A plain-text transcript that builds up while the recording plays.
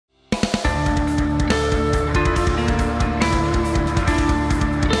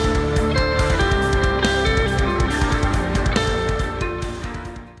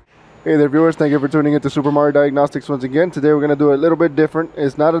Hey there viewers, thank you for tuning into Supermariodiagnostics once again. Today we're going to do a little bit different.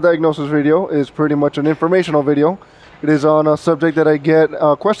 It's not a diagnosis video, it's pretty much an informational video. It is on a subject that I get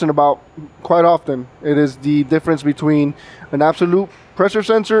questioned about quite often. It is the difference between an absolute pressure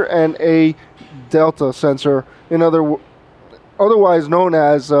sensor and a delta sensor, otherwise known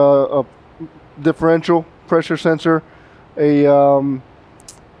as a differential pressure sensor, a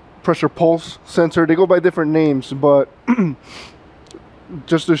pressure pulse sensor. They go by different names, but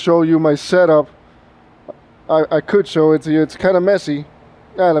just to show you my setup, I could show it to you. It's kind of messy.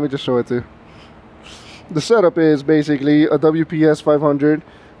 Let me just show it to you. The setup is basically a WPS500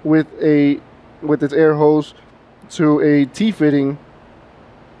 with its air hose to a T-fitting,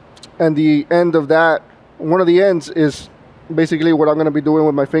 and the end of that, one of the ends, is basically what I'm going to be doing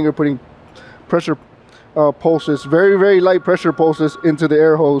with my finger, putting pressure pulses, very, very light pressure pulses into the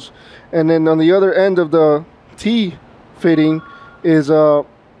air hose. And then on the other end of the T-fitting is a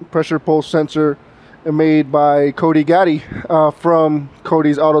pressure pulse sensor made by Cody Gaddy from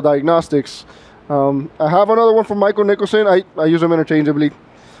Cody's Auto Diagnostics. I have another one from Michael Nicholson. I use them interchangeably.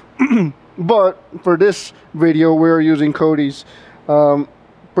 But for this video, we're using Cody's.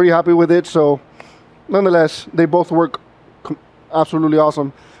 Pretty happy with it. So nonetheless, they both work absolutely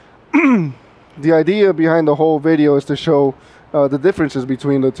awesome. The idea behind the whole video is to show the differences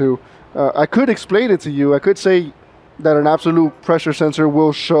between the two. I could explain it to you. I could say that an absolute pressure sensor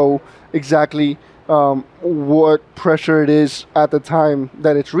will show exactly what pressure it is at the time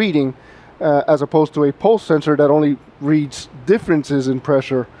that it's reading, as opposed to a pulse sensor that only reads differences in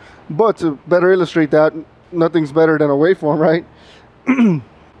pressure. But to better illustrate that, nothing's better than a waveform, right?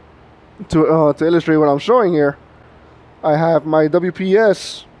 To illustrate what I'm showing here, I have my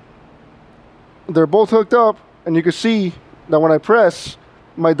WPS. They're both hooked up, and you can see that when I press,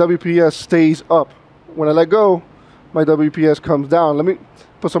 my WPS stays up. When I let go, my WPS comes down. Let me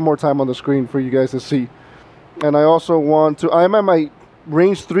put some more time on the screen for you guys to see. And I also want to, I'm at my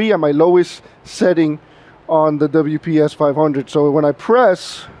range 3 at my lowest setting on the WPS500. So when I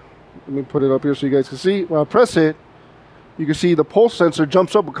press, let me put it up here so you guys can see. When I press it, you can see the pulse sensor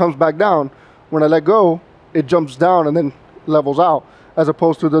jumps up and comes back down. When I let go, it jumps down and then levels out. As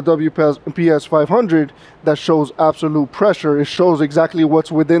opposed to the WPS500 that shows absolute pressure. It shows exactly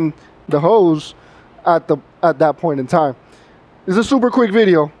what's within the hose at that point in time. It's a super quick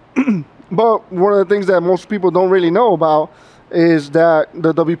video, but one of the things that most people don't really know about is that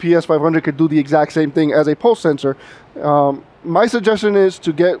the WPS500 could do the exact same thing as a pulse sensor. My suggestion is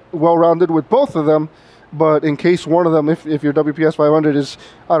to get well-rounded with both of them, but in case one of them, if your WPS500 is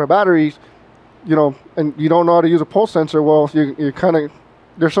out of batteries, you know, and you don't know how to use a pulse sensor, well, you kind of,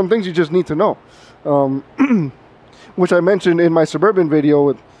 there's some things you just need to know, which I mentioned in my Suburban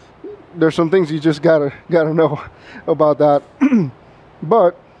video. There's some things you just gotta know about that.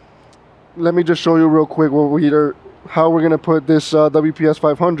 But let me just show you real quick how we're gonna put this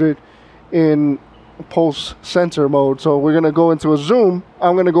WPS500 in pulse sensor mode. So we're gonna go into a zoom.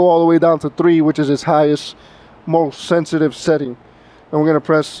 I'm gonna go all the way down to 3, which is its highest, most sensitive setting, and we're gonna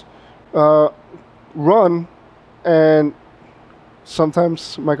press run. And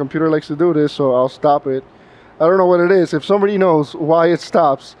sometimes my computer likes to do this, so I'll stop it. I don't know what it is. If somebody knows why it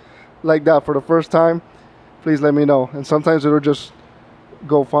stops like that for the first time, please let me know. And sometimes it'll just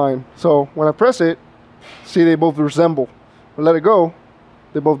go fine. So when I press it, see, they both resemble. When I let it go,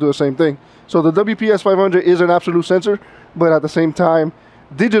 they both do the same thing. So the WPS500 is an absolute sensor, but at the same time,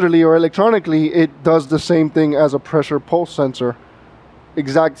 digitally or electronically, it does the same thing as a pressure pulse sensor.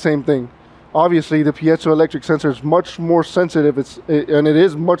 Exact same thing. Obviously, the piezoelectric sensor is much more sensitive, and it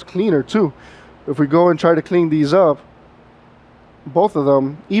is much cleaner too. If we go and try to clean these up, both of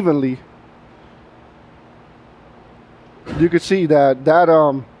them evenly, you could see that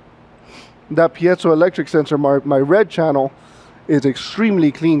piezoelectric sensor, my red channel, is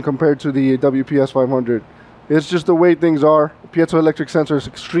extremely clean compared to the WPS500. It's just the way things are. Piezoelectric sensor is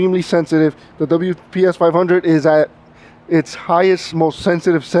extremely sensitive. The WPS500 is at its highest, most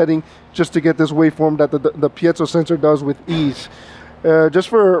sensitive setting, just to get this waveform that the piezo sensor does with ease. Just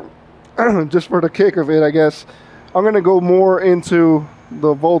for the kick of it, I guess, I'm gonna go more into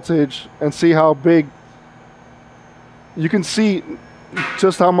the voltage and see how big. You can see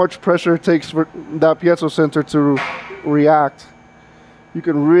just how much pressure it takes for that piezo sensor to react. You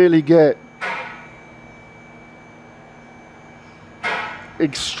can really get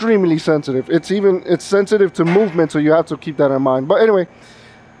extremely sensitive. It's sensitive to movement, so you have to keep that in mind. But anyway,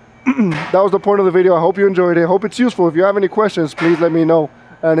 that was the point of the video. I hope you enjoyed it. I hope it's useful. If you have any questions, please let me know.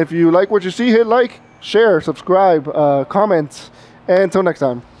 And if you like what you see, hit like, share, subscribe, comment, and until next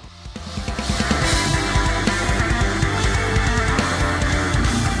time.